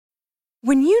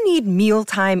When you need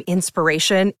mealtime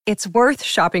inspiration, it's worth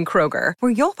shopping Kroger,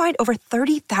 where you'll find over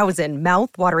 30,000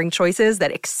 mouth-watering choices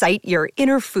that excite your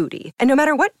inner foodie. And no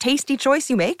matter what tasty choice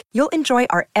you make, you'll enjoy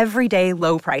our everyday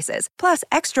low prices, plus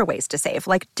extra ways to save,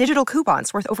 like digital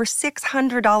coupons worth over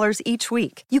 $600 each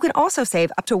week. You can also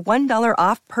save up to $1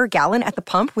 off per gallon at the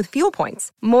pump with fuel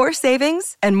points. More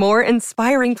savings and more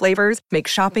inspiring flavors make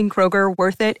shopping Kroger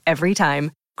worth it every time.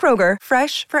 Kroger,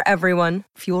 fresh for everyone.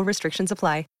 Fuel restrictions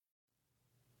apply.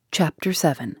 Chapter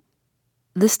 7.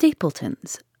 The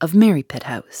Stapletons of Merripit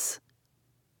House.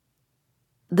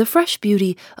 The fresh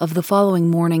beauty of the following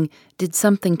morning did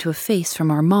something to efface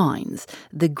from our minds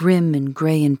the grim and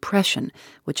grey impression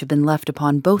which had been left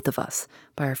upon both of us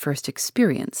by our first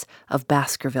experience of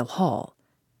Baskerville Hall.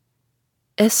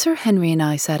 As Sir Henry and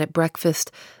I sat at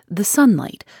breakfast, the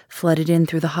sunlight flooded in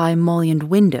through the high mullioned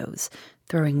windows,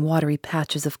 throwing watery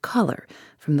patches of colour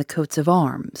from the coats of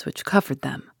arms which covered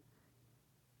them.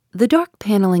 The dark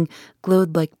paneling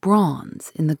glowed like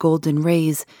bronze in the golden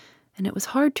rays, and it was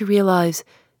hard to realize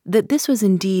that this was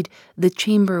indeed the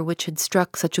chamber which had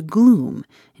struck such a gloom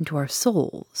into our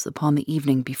souls upon the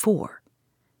evening before.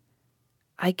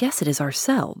 "I guess it is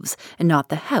ourselves, and not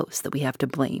the house, that we have to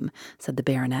blame," said the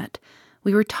baronet.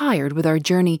 "We were tired with our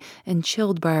journey and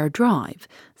chilled by our drive,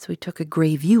 so we took a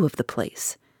grey view of the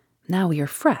place. Now we are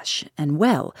fresh and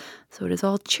well, so it is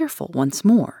all cheerful once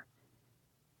more."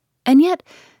 "And yet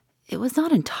it was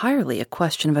not entirely a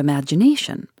question of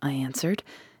imagination," I answered.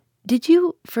 "Did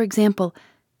you, for example,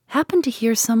 happen to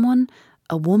hear someone,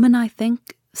 a woman, I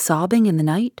think, sobbing in the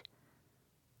night?"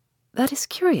 "That is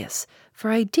curious,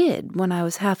 for I did, when I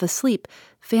was half asleep,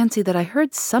 fancy that I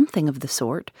heard something of the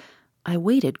sort. I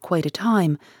waited quite a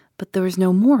time, but there was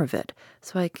no more of it,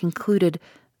 so I concluded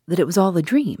that it was all a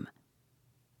dream.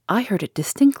 I heard it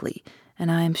distinctly, and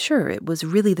I am sure it was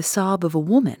really the sob of a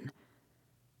woman.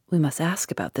 We must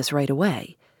ask about this right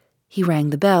away." He rang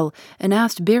the bell and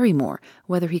asked Barrymore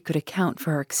whether he could account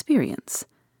for her experience.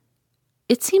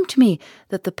 It seemed to me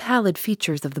that the pallid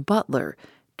features of the butler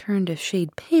turned a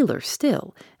shade paler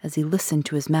still as he listened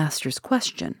to his master's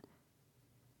question.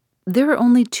 "There are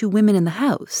only 2 women in the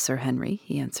house, Sir Henry,"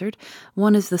 he answered.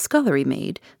 "One is the scullery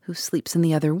maid, who sleeps in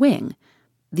the other wing.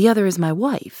 The other is my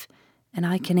wife, and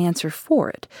I can answer for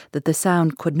it that the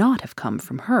sound could not have come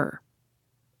from her."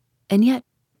 And yet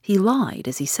he lied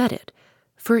as he said it,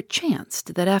 for it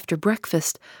chanced that after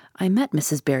breakfast I met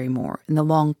Mrs. Barrymore in the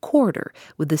long corridor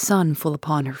with the sun full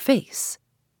upon her face.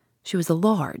 She was a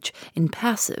large,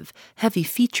 impassive,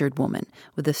 heavy-featured woman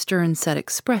with a stern-set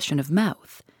expression of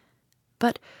mouth.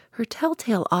 But her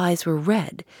telltale eyes were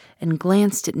red and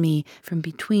glanced at me from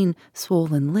between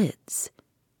swollen lids.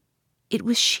 It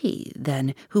was she,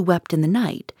 then, who wept in the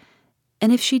night,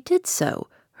 and if she did so,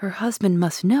 her husband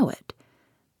must know it.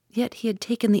 Yet he had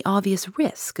taken the obvious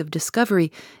risk of discovery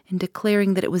in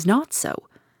declaring that it was not so.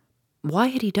 Why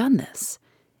had he done this?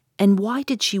 And why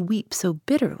did she weep so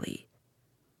bitterly?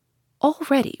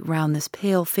 Already round this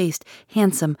pale-faced,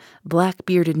 handsome,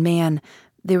 black-bearded man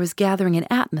there was gathering an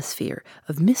atmosphere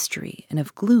of mystery and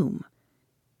of gloom.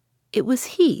 It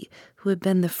was he who had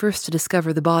been the first to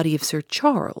discover the body of Sir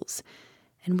Charles,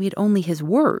 and we had only his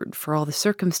word for all the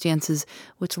circumstances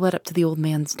which led up to the old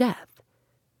man's death.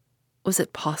 Was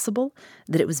it possible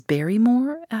that it was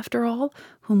Barrymore, after all,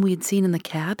 whom we had seen in the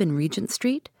cab in Regent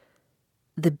Street?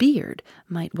 The beard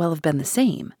might well have been the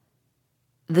same.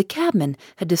 The cabman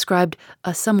had described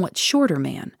a somewhat shorter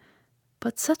man,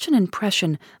 but such an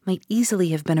impression might easily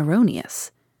have been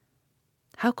erroneous.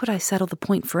 How could I settle the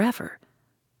point forever?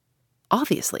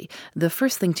 Obviously, the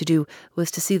first thing to do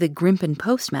was to see the Grimpen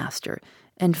postmaster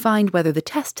and find whether the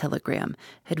test telegram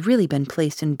had really been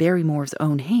placed in Barrymore's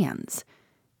own hands.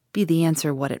 Be the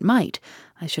answer what it might,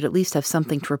 I should at least have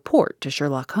something to report to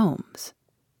Sherlock Holmes.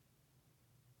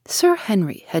 Sir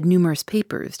Henry had numerous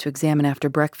papers to examine after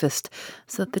breakfast,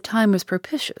 so that the time was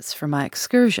propitious for my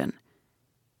excursion.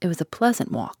 It was a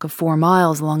pleasant walk of 4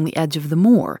 miles along the edge of the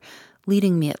moor,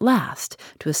 leading me at last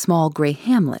to a small grey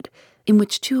hamlet, in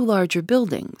which 2 larger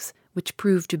buildings, which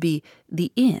proved to be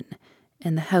the inn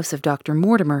and the house of Dr.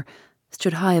 Mortimer,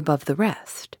 stood high above the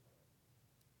rest.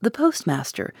 The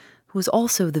postmaster, who was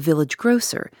also the village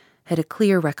grocer, had a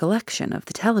clear recollection of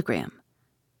the telegram.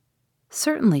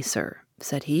 "Certainly, sir,"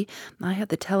 said he, "I had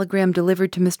the telegram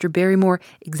delivered to Mr. Barrymore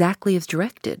exactly as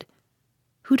directed."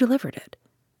 "Who delivered it?"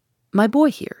 "My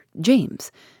boy here,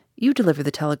 James. You delivered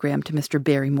the telegram to Mr.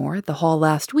 Barrymore at the Hall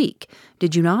last week,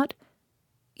 did you not?"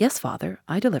 "Yes, father,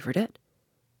 I delivered it."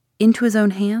 "Into his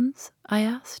own hands?" I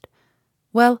asked.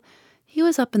 "Well, He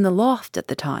was up in the loft at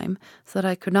the time, so that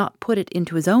I could not put it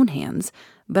into his own hands,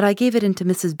 but I gave it into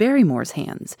Mrs. Barrymore's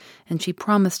hands, and she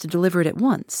promised to deliver it at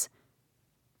once.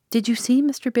 Did you see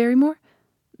Mr. Barrymore?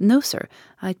 No, sir.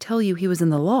 I tell you he was in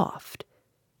the loft.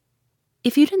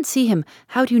 If you didn't see him,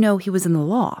 how do you know he was in the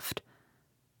loft?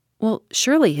 Well,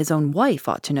 surely his own wife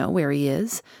ought to know where he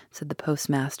is, said the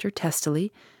postmaster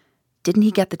testily. Didn't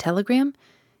he get the telegram?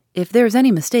 If there is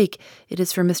any mistake, it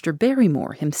is for Mr.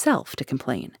 Barrymore himself to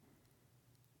complain.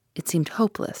 It seemed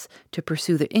hopeless to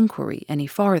pursue the inquiry any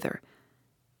farther.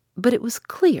 But it was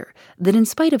clear that in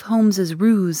spite of Holmes's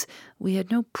ruse, we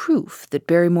had no proof that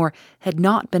Barrymore had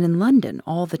not been in London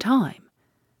all the time.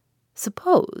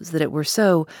 Suppose that it were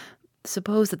so,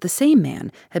 suppose that the same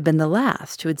man had been the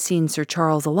last who had seen Sir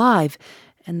Charles alive,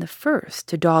 and the first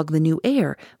to dog the new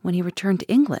heir when he returned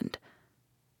to England.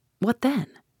 What then?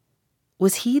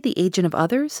 Was he the agent of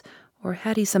others, or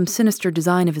had he some sinister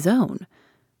design of his own?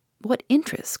 What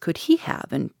interest could he have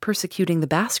in persecuting the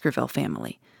Baskerville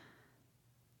family?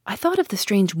 I thought of the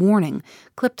strange warning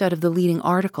clipped out of the leading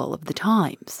article of the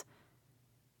Times.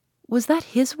 Was that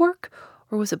his work,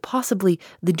 or was it possibly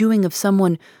the doing of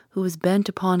someone who was bent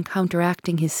upon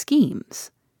counteracting his schemes?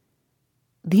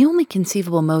 The only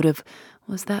conceivable motive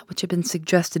was that which had been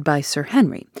suggested by Sir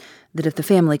Henry, that if the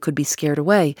family could be scared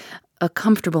away, a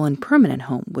comfortable and permanent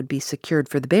home would be secured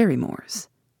for the Barrymores.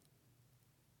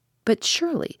 But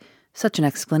surely such an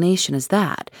explanation as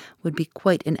that would be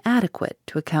quite inadequate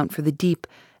to account for the deep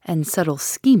and subtle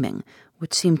scheming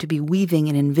which seemed to be weaving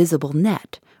an invisible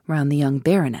net round the young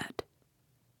baronet.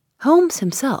 Holmes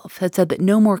himself had said that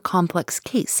no more complex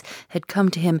case had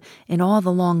come to him in all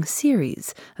the long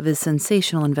series of his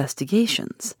sensational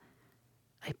investigations.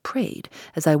 I prayed,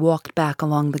 as I walked back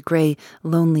along the grey,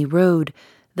 lonely road,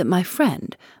 that my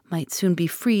friend might soon be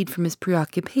freed from his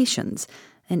preoccupations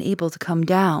and able to come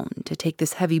down to take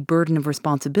this heavy burden of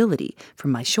responsibility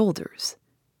from my shoulders.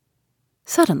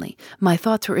 Suddenly, my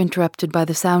thoughts were interrupted by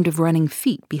the sound of running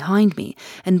feet behind me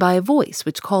and by a voice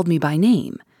which called me by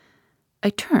name. I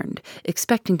turned,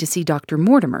 expecting to see Dr.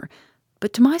 Mortimer,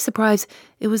 but to my surprise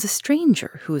it was a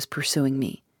stranger who was pursuing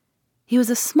me. He was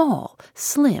a small,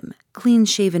 slim,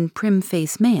 clean-shaven,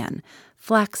 prim-faced man,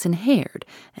 flaxen-haired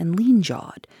and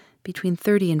lean-jawed, between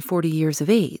 30 and 40 years of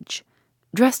age,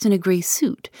 dressed in a grey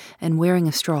suit and wearing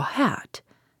a straw hat.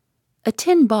 A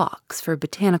tin box for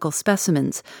botanical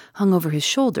specimens hung over his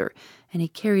shoulder, and he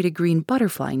carried a green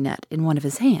butterfly net in one of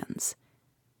his hands.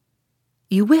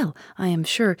 "You will, I am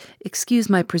sure, excuse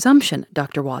my presumption,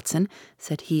 Dr. Watson,"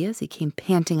 said he as he came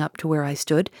panting up to where I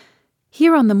stood.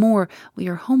 "Here on the moor we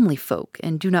are homely folk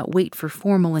and do not wait for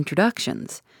formal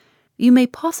introductions. You may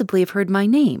possibly have heard my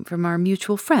name from our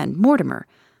mutual friend, Mortimer.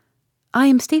 I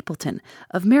am Stapleton,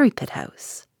 of Merrypit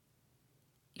House."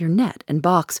 "Your net and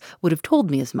box would have told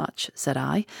me as much," said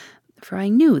I, for I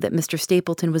knew that Mr.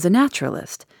 Stapleton was a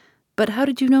naturalist. "But how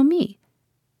did you know me?"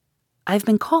 "I've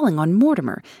been calling on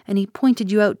Mortimer, and he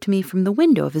pointed you out to me from the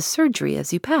window of his surgery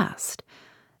as you passed.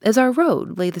 As our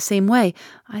road lay the same way,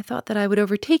 I thought that I would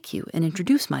overtake you and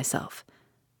introduce myself.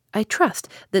 I trust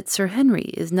that Sir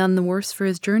Henry is none the worse for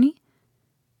his journey?"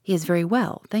 "He is very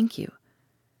well, thank you."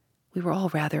 We were all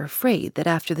rather afraid that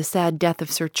after the sad death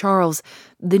of Sir Charles,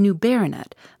 the new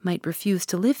baronet might refuse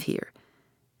to live here.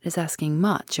 It is asking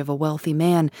much of a wealthy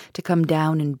man to come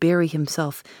down and bury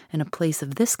himself in a place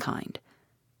of this kind.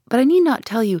 But I need not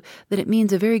tell you that it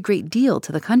means a very great deal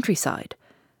to the countryside.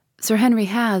 Sir Henry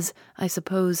has, I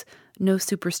suppose, no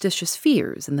superstitious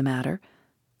fears in the matter.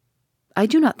 "I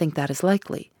do not think that is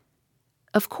likely.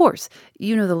 Of course,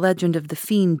 you know the legend of the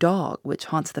fiend dog which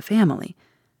haunts the family.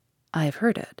 I have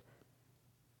heard it.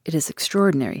 It is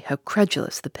extraordinary how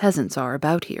credulous the peasants are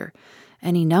about here.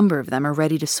 Any number of them are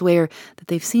ready to swear that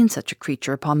they've seen such a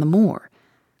creature upon the moor."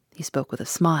 He spoke with a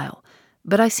smile,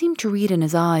 but I seemed to read in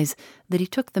his eyes that he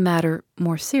took the matter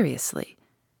more seriously.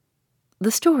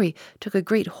 The story took a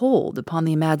great hold upon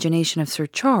the imagination of Sir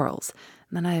Charles,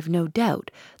 and I have no doubt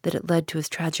that it led to his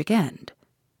tragic end.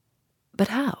 But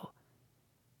how?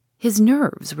 His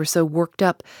nerves were so worked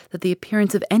up that the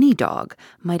appearance of any dog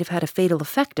might have had a fatal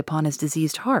effect upon his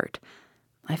diseased heart.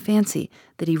 I fancy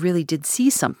that he really did see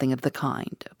something of the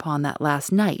kind upon that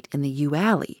last night in the yew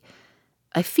alley.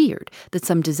 I feared that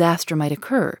some disaster might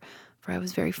occur, for I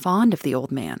was very fond of the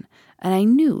old man, and I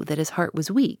knew that his heart was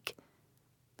weak.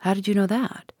 How did you know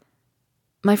that?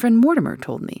 My friend Mortimer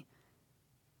told me.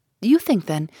 You think,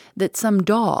 then, that some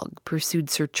dog pursued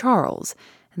Sir Charles,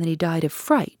 and that he died of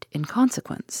fright in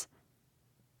consequence?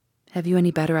 Have you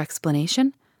any better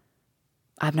explanation?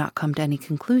 I've not come to any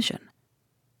conclusion.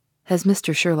 Has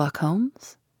Mr. Sherlock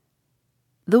Holmes?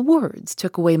 The words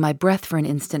took away my breath for an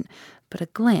instant, but a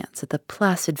glance at the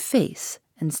placid face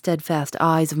and steadfast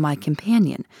eyes of my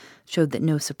companion showed that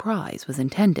no surprise was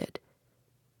intended.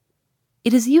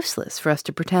 "It is useless for us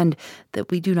to pretend that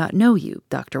we do not know you,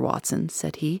 Dr. Watson,"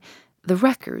 said he. "The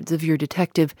records of your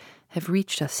detective have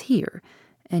reached us here,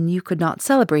 and you could not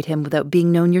celebrate him without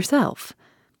being known yourself.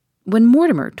 When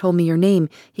Mortimer told me your name,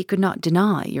 he could not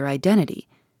deny your identity.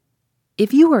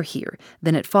 If you are here,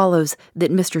 then it follows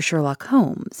that Mr. Sherlock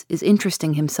Holmes is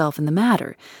interesting himself in the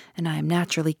matter, and I am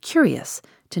naturally curious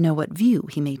to know what view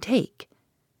he may take."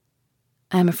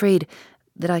 "I am afraid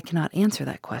that I cannot answer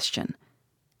that question."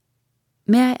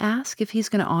 "May I ask if he's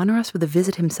going to honor us with a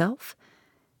visit himself?"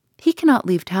 "He cannot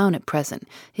leave town at present.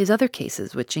 His other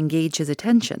cases which engage his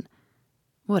attention."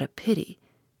 "What a pity.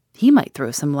 He might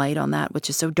throw some light on that which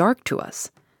is so dark to us.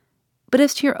 But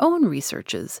as to your own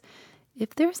researches,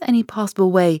 if there's any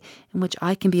possible way in which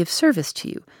I can be of service to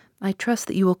you, I trust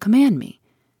that you will command me.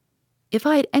 If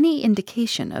I had any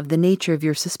indication of the nature of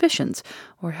your suspicions,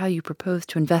 or how you propose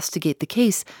to investigate the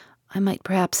case, I might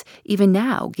perhaps even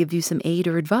now give you some aid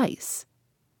or advice.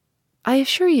 I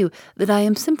assure you that I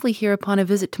am simply here upon a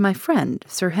visit to my friend,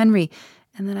 Sir Henry,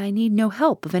 and that I need no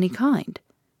help of any kind."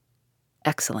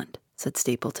 "Excellent," said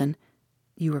Stapleton.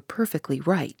 "You are perfectly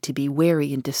right to be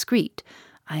wary and discreet.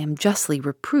 I am justly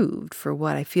reproved for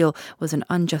what I feel was an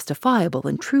unjustifiable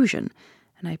intrusion,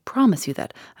 and I promise you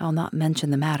that I will not mention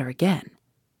the matter again."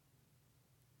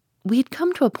 We had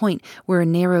come to a point where a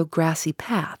narrow grassy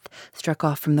path struck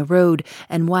off from the road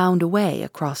and wound away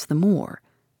across the moor.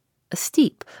 A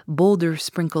steep,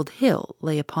 boulder-sprinkled hill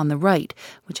lay upon the right,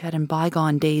 which had in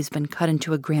bygone days been cut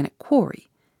into a granite quarry.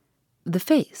 The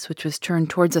face, which was turned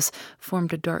towards us,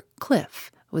 formed a dark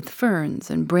cliff, with ferns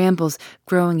and brambles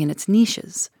growing in its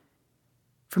niches.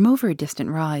 From over a distant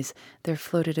rise there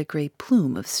floated a grey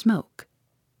plume of smoke.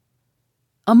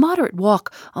 "A moderate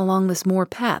walk along this moor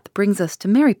path brings us to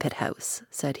Merrypit House,"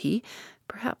 said he.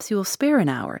 "Perhaps you will spare an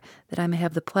hour, that I may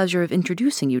have the pleasure of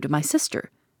introducing you to my sister."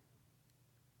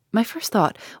 My first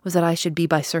thought was that I should be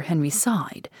by Sir Henry's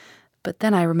side, but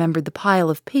then I remembered the pile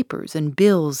of papers and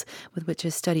bills with which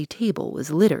his study table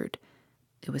was littered.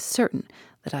 It was certain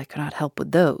that I could not help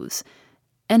with those,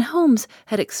 and Holmes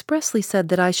had expressly said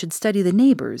that I should study the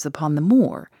neighbours upon the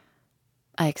moor.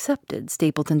 I accepted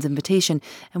Stapleton's invitation,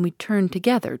 and we turned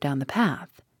together down the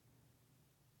path.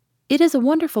 "It is a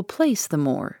wonderful place, the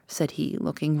moor," said he,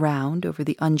 looking round over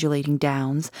the undulating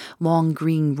downs, long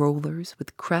green rollers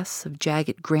with crests of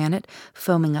jagged granite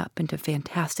foaming up into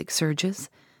fantastic surges.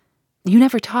 "You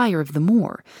never tire of the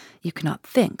moor. You cannot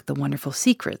think the wonderful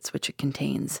secrets which it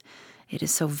contains. It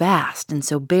is so vast and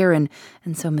so barren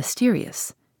and so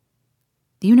mysterious."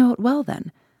 "You know it well,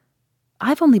 then."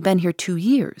 "I've only been here 2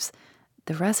 years.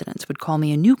 The residents would call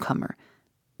me a newcomer.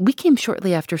 We came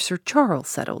shortly after Sir Charles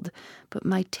settled, but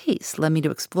my taste led me to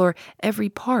explore every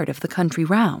part of the country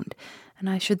round, and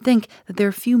I should think that there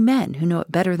are few men who know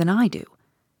it better than I do."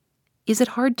 "Is it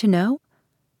hard to know?"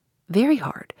 "Very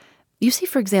hard. You see,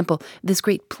 for example, this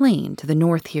great plain to the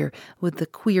north here, with the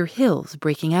queer hills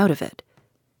breaking out of it.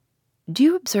 Do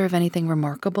you observe anything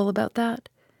remarkable about that?"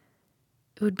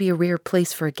 "It would be a rare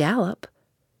place for a gallop."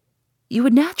 "You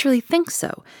would naturally think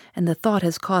so, and the thought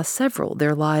has cost several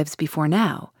their lives before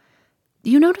now.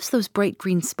 Do you notice those bright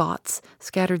green spots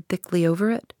scattered thickly over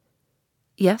it?"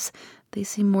 "Yes, they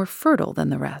seem more fertile than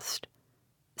the rest."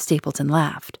 Stapleton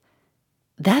laughed.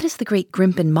 "That is the great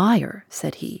Grimpen Mire,"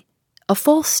 said he. "A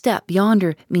false step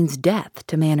yonder means death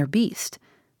to man or beast.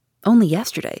 Only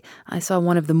yesterday I saw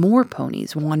one of the moor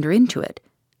ponies wander into it.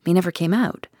 He never came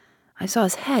out. I saw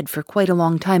his head for quite a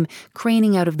long time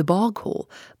craning out of the bog hole,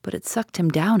 but it sucked him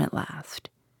down at last.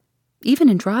 Even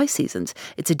in dry seasons,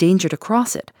 it's a danger to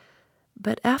cross it.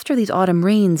 But after these autumn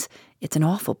rains, it's an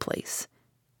awful place.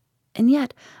 And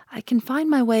yet I can find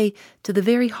my way to the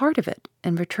very heart of it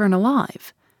and return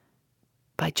alive.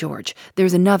 By George,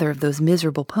 there's another of those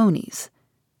miserable ponies."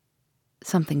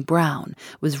 Something brown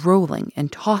was rolling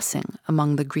and tossing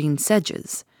among the green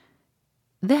sedges.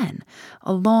 Then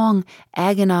a long,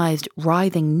 agonized,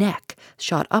 writhing neck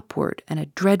shot upward, and a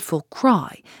dreadful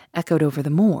cry echoed over the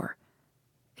moor.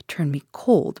 It turned me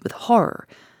cold with horror,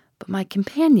 but my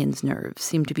companion's nerves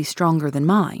seemed to be stronger than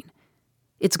mine.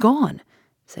 "It's gone,"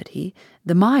 said he.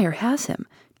 "The mire has him,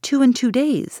 2 and 2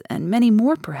 days, and many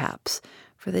more perhaps,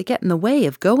 for they get in the way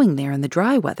of going there in the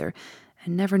dry weather,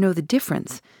 and never know the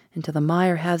difference until the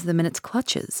mire has them in its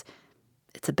clutches.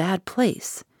 It's a bad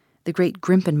place, the great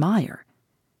Grimpen Mire."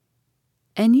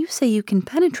 "And you say you can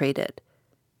penetrate it?"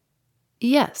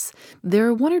 "Yes, there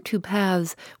are 1 or 2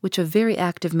 paths which a very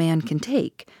active man can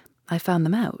take. I found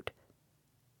them out."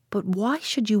 "But why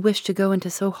should you wish to go into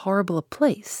so horrible a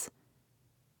place?"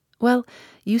 Well,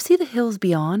 you see the hills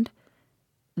beyond?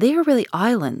 They are really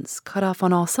islands cut off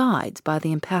on all sides by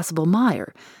the impassable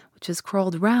mire, which has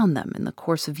crawled round them in the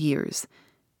course of years.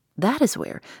 That is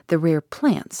where the rare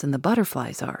plants and the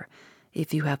butterflies are,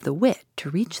 if you have the wit to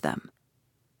reach them.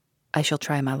 I shall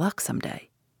try my luck some day.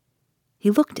 He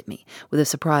looked at me with a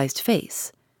surprised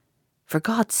face. For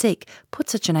God's sake, put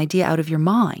such an idea out of your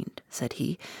mind, said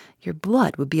he. Your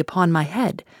blood would be upon my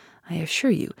head. I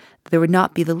assure you that there would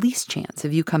not be the least chance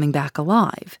of you coming back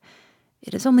alive.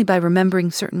 It is only by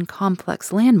remembering certain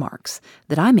complex landmarks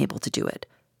that I'm able to do it.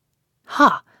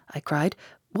 Ha! I cried.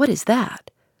 What is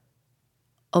that?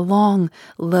 A long,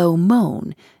 low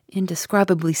moan,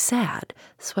 indescribably sad,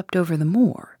 swept over the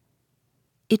moor.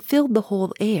 It filled the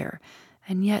whole air,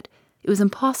 and yet it was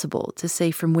impossible to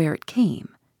say from where it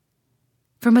came.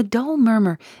 From a dull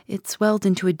murmur it swelled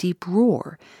into a deep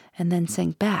roar, and then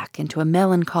sank back into a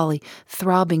melancholy,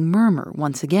 throbbing murmur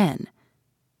once again.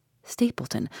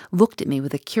 Stapleton looked at me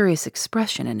with a curious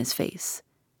expression in his face.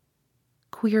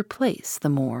 Queer place, the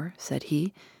moor, said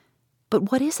he.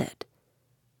 But what is it?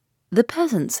 The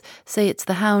peasants say it's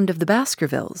the hound of the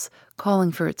Baskervilles,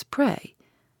 calling for its prey.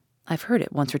 I've heard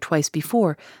it once or twice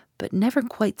before, but never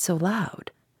quite so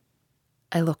loud.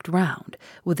 I looked round,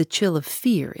 with a chill of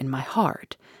fear in my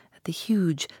heart, at the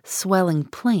huge, swelling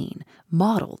plain,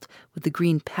 mottled with the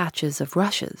green patches of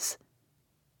rushes.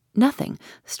 Nothing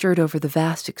stirred over the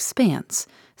vast expanse,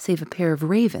 save a pair of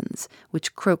ravens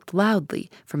which croaked loudly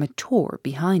from a tor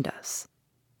behind us.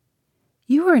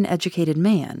 You are an educated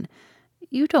man.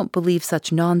 You don't believe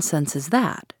such nonsense as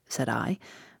that, said I.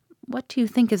 What do you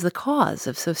think is the cause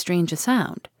of so strange a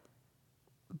sound?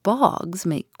 Bogs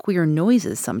make queer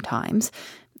noises sometimes.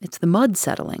 It's the mud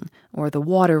settling, or the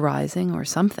water rising, or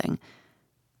something.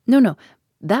 No,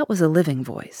 that was a living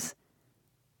voice.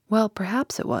 Well,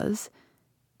 perhaps it was.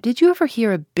 Did you ever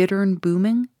hear a bittern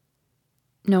booming?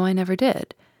 No, I never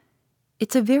did.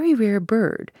 It's a very rare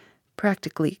bird,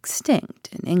 practically extinct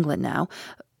in England now,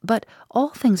 but all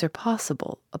things are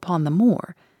possible upon the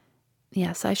moor.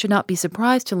 Yes, I should not be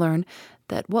surprised to learn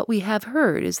that what we have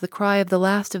heard is the cry of the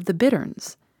last of the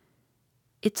bitterns.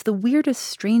 It's the weirdest,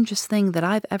 strangest thing that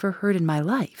I've ever heard in my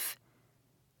life.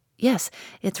 Yes,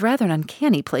 it's rather an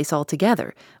uncanny place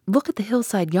altogether. Look at the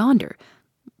hillside yonder.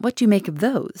 What do you make of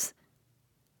those?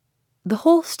 The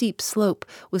whole steep slope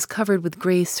was covered with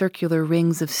gray circular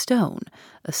rings of stone,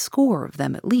 a score of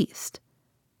them at least.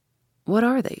 What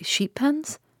are they, sheep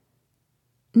pens?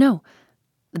 No,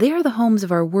 they are the homes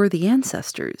of our worthy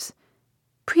ancestors.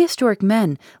 Prehistoric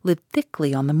men lived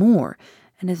thickly on the moor,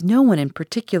 and as no one in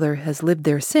particular has lived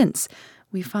there since,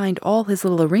 we find all his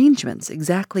little arrangements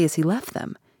exactly as he left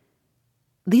them.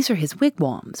 These are his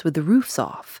wigwams with the roofs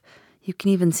off. You can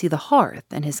even see the hearth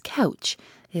and his couch,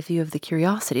 if you have the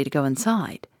curiosity to go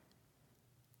inside.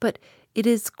 But it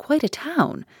is quite a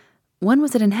town. When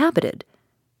was it inhabited?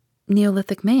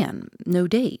 Neolithic man, no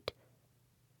date.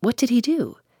 What did he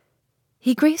do?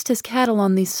 He grazed his cattle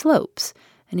on these slopes,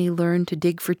 and he learned to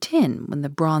dig for tin when the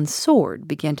bronze sword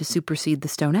began to supersede the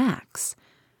stone axe.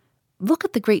 Look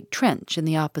at the great trench in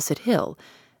the opposite hill.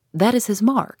 That is his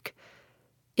mark.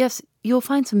 Yes, you'll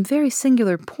find some very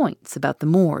singular points about the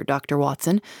moor, Dr.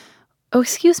 Watson. Oh,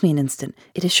 excuse me an instant.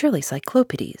 It is surely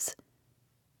Cyclopides.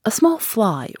 A small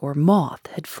fly or moth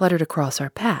had fluttered across our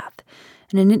path,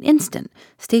 and in an instant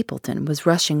Stapleton was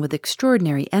rushing with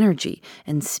extraordinary energy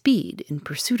and speed in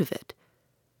pursuit of it.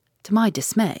 To my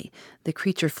dismay, the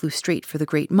creature flew straight for the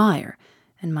great mire,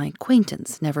 and my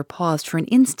acquaintance never paused for an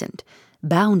instant,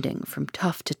 bounding from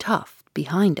tuft to tuft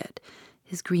behind it,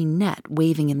 his green net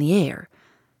waving in the air.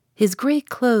 His gray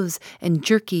clothes and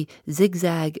jerky,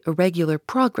 zigzag, irregular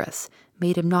progress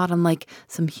made him not unlike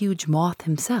some huge moth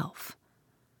himself.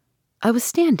 I was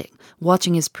standing,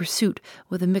 watching his pursuit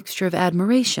with a mixture of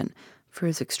admiration for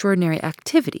his extraordinary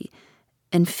activity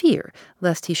and fear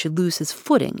lest he should lose his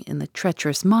footing in the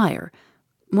treacherous mire,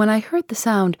 when I heard the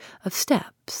sound of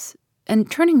steps, and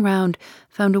turning round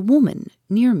found a woman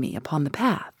near me upon the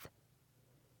path.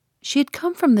 She had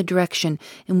come from the direction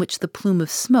in which the plume of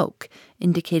smoke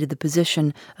indicated the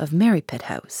position of Merripit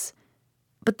House,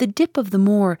 but the dip of the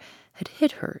moor had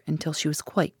hid her until she was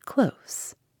quite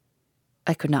close.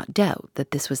 I could not doubt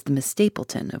that this was the Miss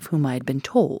Stapleton of whom I had been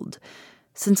told,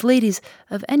 since ladies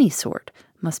of any sort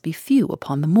must be few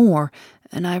upon the moor,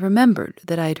 and I remembered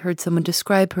that I had heard someone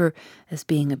describe her as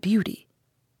being a beauty.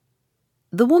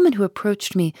 The woman who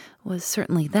approached me was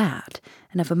certainly that,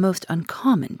 and of a most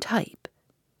uncommon type.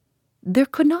 There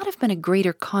could not have been a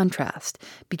greater contrast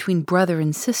between brother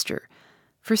and sister,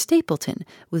 for Stapleton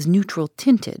was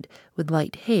neutral-tinted, with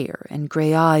light hair and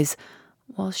gray eyes,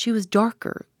 while she was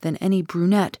darker than any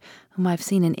brunette whom I've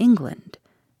seen in England,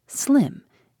 slim,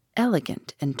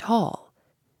 elegant, and tall.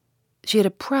 She had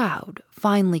a proud,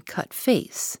 finely cut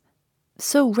face,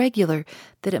 so regular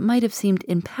that it might have seemed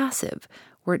impassive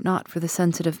were it not for the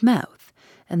sensitive mouth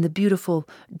and the beautiful,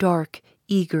 dark,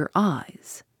 eager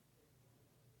eyes.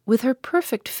 With her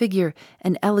perfect figure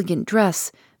and elegant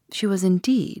dress, she was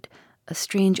indeed a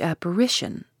strange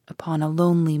apparition upon a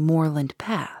lonely moorland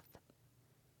path.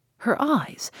 Her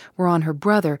eyes were on her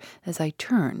brother as I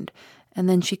turned, and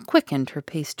then she quickened her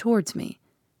pace towards me.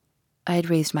 I had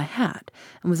raised my hat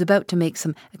and was about to make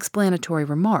some explanatory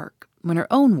remark when her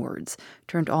own words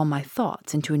turned all my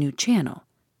thoughts into a new channel.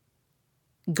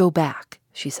 "Go back,"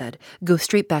 she said. "Go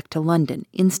straight back to London,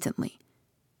 instantly."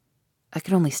 I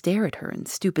could only stare at her in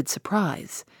stupid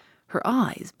surprise. Her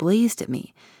eyes blazed at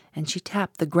me, and she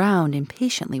tapped the ground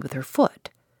impatiently with her foot.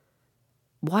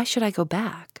 "Why should I go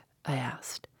back?" I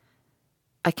asked.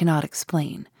 "I cannot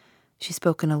explain." She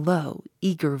spoke in a low,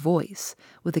 eager voice,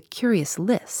 with a curious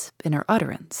lisp in her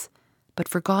utterance. "But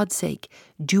for God's sake,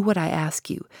 do what I ask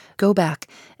you. Go back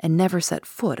and never set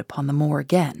foot upon the moor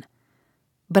again."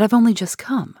 "But I've only just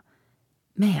come."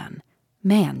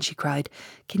 Man, she cried,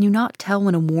 "can you not tell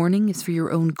when a warning is for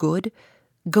your own good?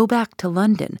 Go back to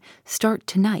London. Start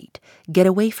tonight. Get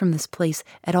away from this place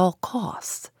at all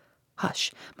costs.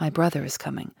 Hush, my brother is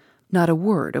coming. Not a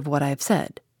word of what I have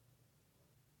said."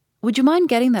 "Would you mind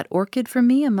getting that orchid for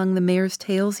me among the mare's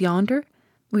tails yonder?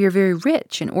 We are very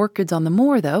rich in orchids on the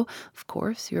moor, though, of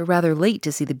course, you are rather late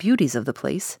to see the beauties of the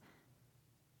place."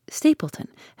 Stapleton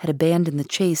had abandoned the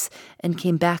chase and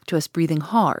came back to us breathing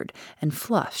hard and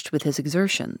flushed with his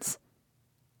exertions.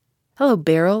 "Hello,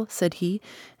 Beryl," said he,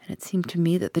 and it seemed to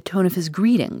me that the tone of his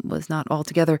greeting was not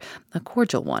altogether a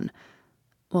cordial one.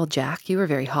 "Well, Jack, you are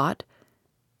very hot."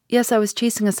 "Yes, I was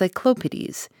chasing a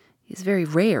cyclopides. He is very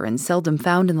rare and seldom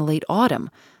found in the late autumn.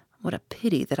 What a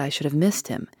pity that I should have missed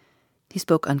him." He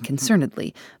spoke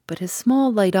unconcernedly, but his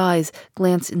small light eyes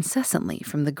glanced incessantly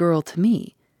from the girl to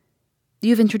me.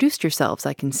 "You have introduced yourselves,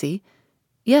 I can see."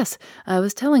 "Yes, I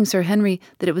was telling Sir Henry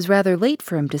that it was rather late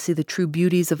for him to see the true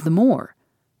beauties of the moor."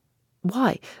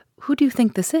 "Why, who do you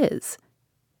think this is?"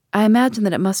 "I imagine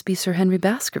that it must be Sir Henry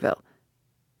Baskerville."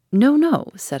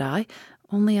 No, said I,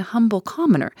 "only a humble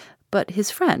commoner, but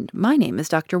his friend. My name is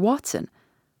Dr. Watson."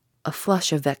 A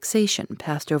flush of vexation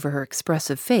passed over her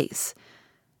expressive face.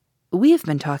 "We have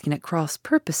been talking at cross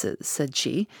purposes," said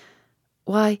she.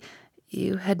 "Why,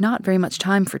 you had not very much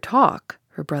time for talk,"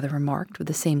 her brother remarked with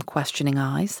the same questioning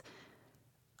eyes.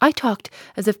 "I talked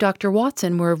as if Dr.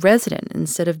 Watson were a resident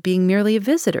instead of being merely a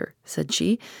visitor," said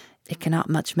she. "It cannot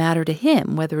much matter to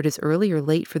him whether it is early or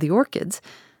late for the orchids.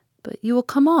 But you will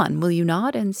come on, will you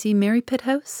not, and see Merrypit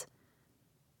House?"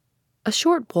 A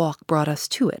short walk brought us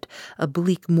to it, a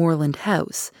bleak moorland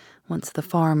house, once the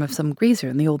farm of some grazer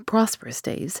in the old prosperous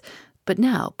days, but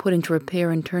now put into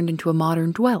repair and turned into a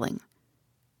modern dwelling.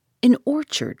 An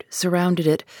orchard surrounded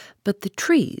it, but the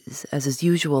trees, as is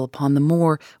usual upon the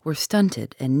moor, were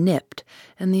stunted and nipped,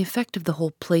 and the effect of the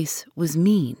whole place was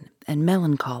mean and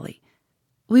melancholy.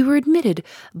 We were admitted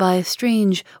by a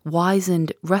strange,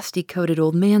 wizened, rusty-coated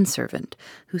old manservant,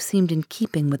 who seemed in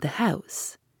keeping with the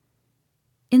house.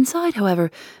 Inside,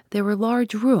 however, there were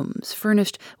large rooms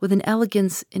furnished with an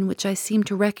elegance in which I seemed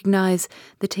to recognize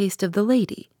the taste of the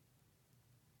lady.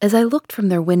 As I looked from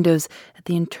their windows at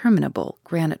the interminable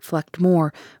granite-flecked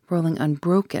moor rolling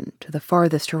unbroken to the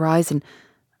farthest horizon,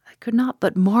 I could not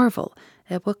but marvel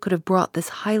at what could have brought this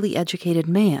highly educated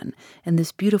man and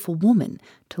this beautiful woman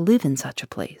to live in such a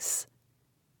place.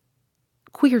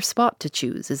 "Queer spot to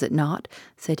choose, is it not?"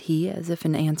 said he, as if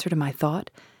in answer to my thought.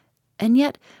 "And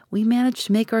yet we manage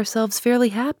to make ourselves fairly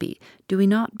happy, do we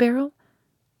not, Beryl?"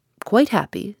 "Quite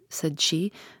happy," said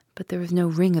she, but there was no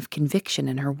ring of conviction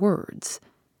in her words.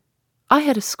 "I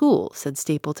had a school," said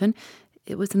Stapleton.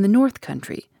 "It was in the North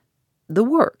Country. The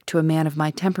work, to a man of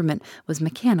my temperament, was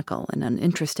mechanical and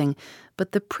uninteresting,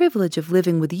 but the privilege of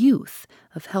living with youth,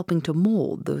 of helping to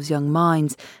mold those young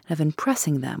minds, and of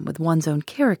impressing them with one's own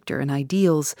character and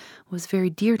ideals, was very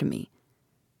dear to me.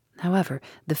 However,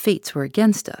 the fates were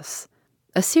against us.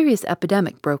 A serious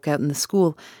epidemic broke out in the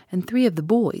school, and 3 of the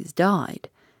boys died.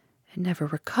 I never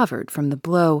recovered from the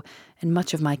blow, and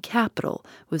much of my capital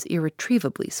was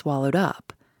irretrievably swallowed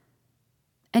up.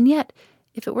 And yet,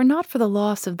 if it were not for the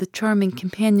loss of the charming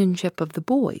companionship of the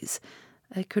boys,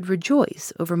 I could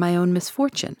rejoice over my own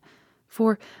misfortune,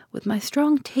 for, with my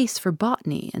strong taste for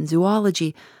botany and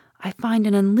zoology, I find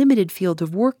an unlimited field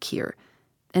of work here,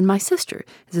 and my sister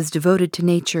is as devoted to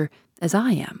nature as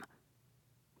I am."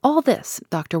 All this,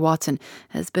 Dr. Watson,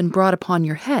 has been brought upon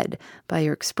your head by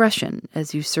your expression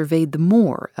as you surveyed the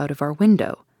moor out of our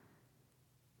window.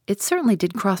 It certainly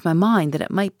did cross my mind that it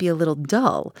might be a little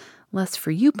dull, less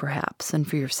for you, perhaps, than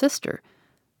for your sister.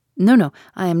 No,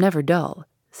 I am never dull,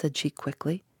 said she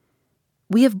quickly.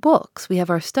 We have books, we have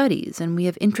our studies, and we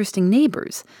have interesting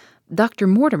neighbors. Dr.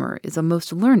 Mortimer is a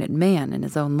most learned man in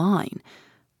his own line.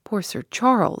 Poor Sir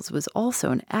Charles was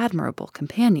also an admirable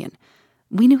companion.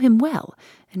 We knew him well,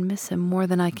 and miss him more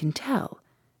than I can tell.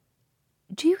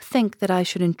 Do you think that I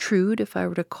should intrude if I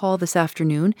were to call this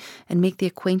afternoon and make the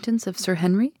acquaintance of Sir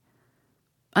Henry?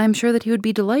 I am sure that he would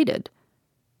be delighted.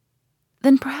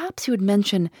 Then perhaps you would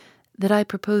mention that I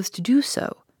propose to do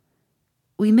so.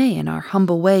 We may, in our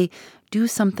humble way, do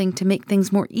something to make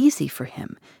things more easy for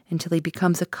him until he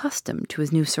becomes accustomed to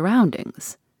his new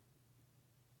surroundings.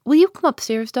 Will you come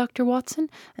upstairs, Dr. Watson,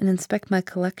 and inspect my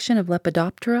collection of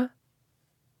Lepidoptera?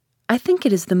 I think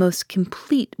it is the most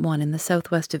complete one in the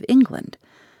southwest of England.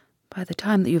 By the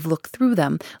time that you've looked through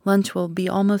them, lunch will be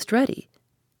almost ready.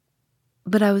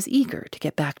 But I was eager to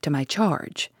get back to my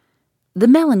charge. The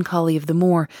melancholy of the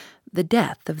moor, the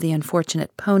death of the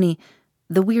unfortunate pony,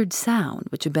 the weird sound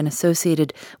which had been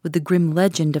associated with the grim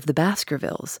legend of the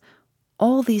Baskervilles,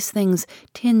 all these things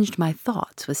tinged my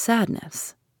thoughts with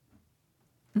sadness.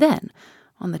 Then,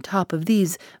 on the top of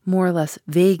these more or less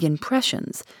vague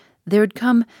impressions, there had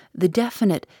come the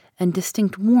definite and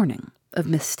distinct warning of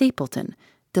Miss Stapleton,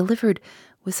 delivered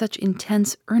with such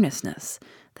intense earnestness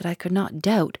that I could not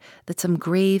doubt that some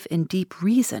grave and deep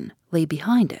reason lay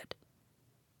behind it.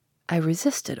 I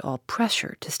resisted all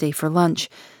pressure to stay for lunch,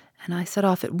 and I set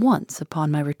off at once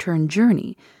upon my return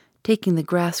journey, taking the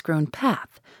grass-grown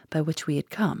path by which we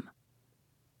had come.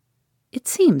 It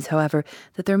seems, however,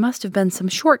 that there must have been some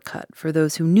shortcut for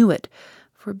those who knew it,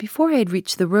 for before I had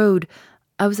reached the road,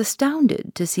 I was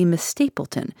astounded to see Miss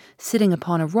Stapleton sitting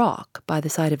upon a rock by the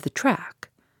side of the track.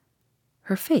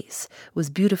 Her face was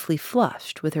beautifully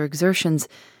flushed with her exertions,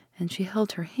 and she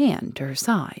held her hand to her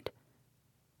side.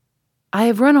 I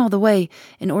have run all the way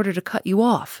in order to cut you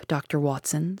off, Dr.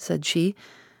 Watson, said she.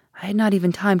 I had not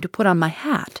even time to put on my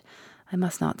hat. I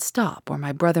must not stop, or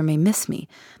my brother may miss me.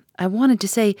 I wanted to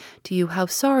say to you how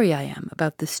sorry I am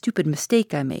about the stupid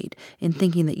mistake I made in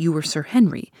thinking that you were Sir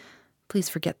Henry. Please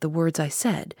forget the words I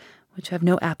said, which have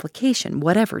no application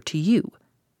whatever to you.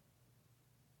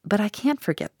 But I can't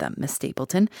forget them, Miss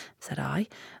Stapleton, said I.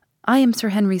 I am Sir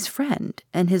Henry's friend,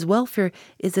 and his welfare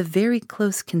is a very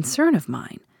close concern of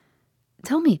mine.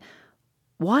 Tell me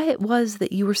why it was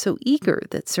that you were so eager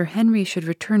that Sir Henry should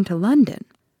return to London.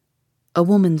 A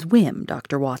woman's whim,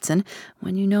 Dr. Watson.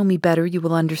 When you know me better, you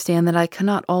will understand that I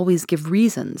cannot always give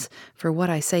reasons for what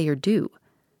I say or do.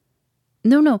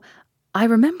 No, I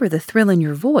remember the thrill in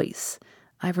your voice.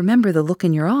 I remember the look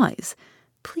in your eyes.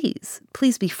 Please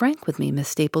be frank with me, Miss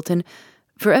Stapleton,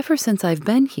 for ever since I've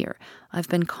been here, I've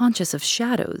been conscious of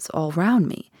shadows all round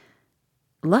me.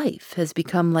 Life has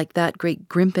become like that great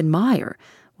Grimpen Mire,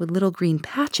 with little green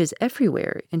patches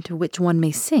everywhere into which one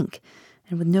may sink,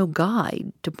 and with no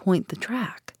guide to point the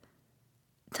track.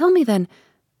 Tell me, then,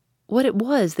 what it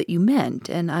was that you meant,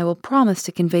 and I will promise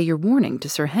to convey your warning to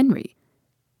Sir Henry.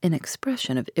 An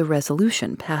expression of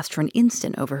irresolution passed for an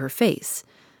instant over her face,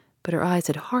 but her eyes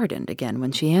had hardened again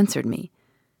when she answered me.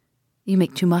 You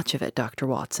make too much of it, Dr.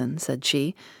 Watson, said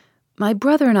she. My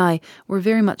brother and I were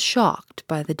very much shocked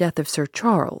by the death of Sir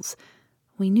Charles.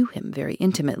 We knew him very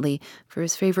intimately, for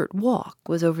his favorite walk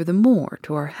was over the moor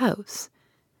to our house.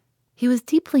 He was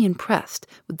deeply impressed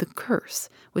with the curse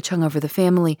which hung over the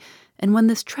family, and when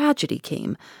this tragedy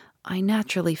came, I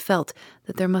naturally felt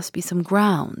that there must be some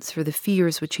grounds for the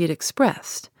fears which he had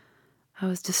expressed. I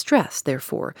was distressed,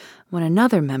 therefore, when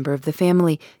another member of the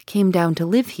family came down to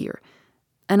live here,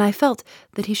 and I felt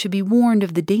that he should be warned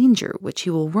of the danger which he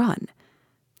will run.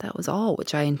 That was all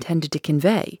which I intended to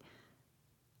convey.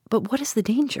 But what is the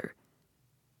danger?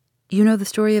 You know the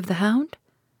story of the hound?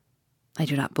 I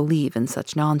do not believe in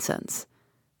such nonsense.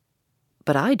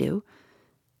 But I do.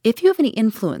 If you have any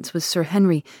influence with Sir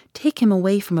Henry, take him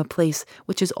away from a place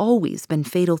which has always been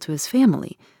fatal to his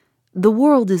family. The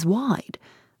world is wide.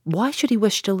 Why should he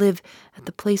wish to live at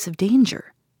the place of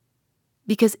danger?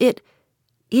 Because it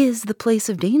is the place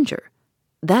of danger.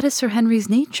 That is Sir Henry's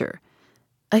nature.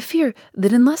 I fear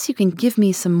that unless you can give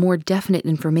me some more definite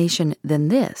information than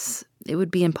this, it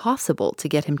would be impossible to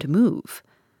get him to move.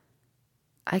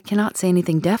 I cannot say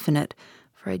anything definite,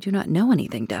 for I do not know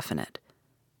anything definite.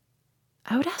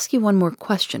 I would ask you one more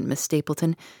question, Miss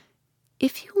Stapleton.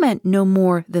 If you meant no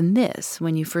more than this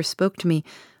when you first spoke to me,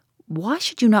 why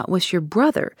should you not wish your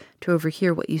brother to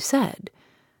overhear what you said?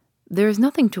 there is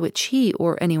nothing to which he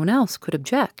or anyone else could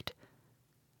object.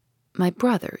 My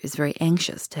brother is very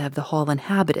anxious to have the hall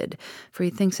inhabited, for he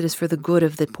thinks it is for the good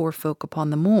of the poor folk upon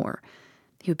the moor.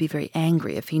 He would be very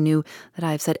angry if he knew that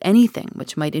I have said anything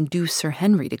which might induce Sir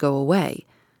Henry to go away.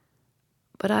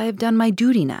 But I have done my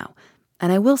duty now,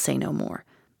 and I will say no more.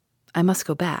 I must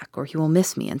go back, or he will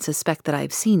miss me and suspect that I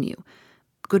have seen you.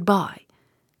 Goodbye."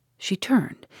 She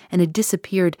turned and had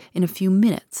disappeared in a few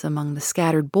minutes among the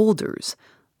scattered boulders,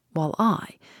 while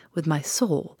I, with my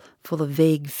soul full of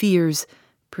vague fears,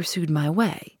 pursued my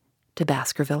way to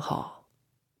Baskerville Hall.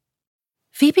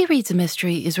 Phoebe Reads a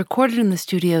Mystery is recorded in the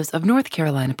studios of North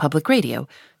Carolina Public Radio,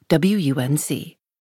 WUNC.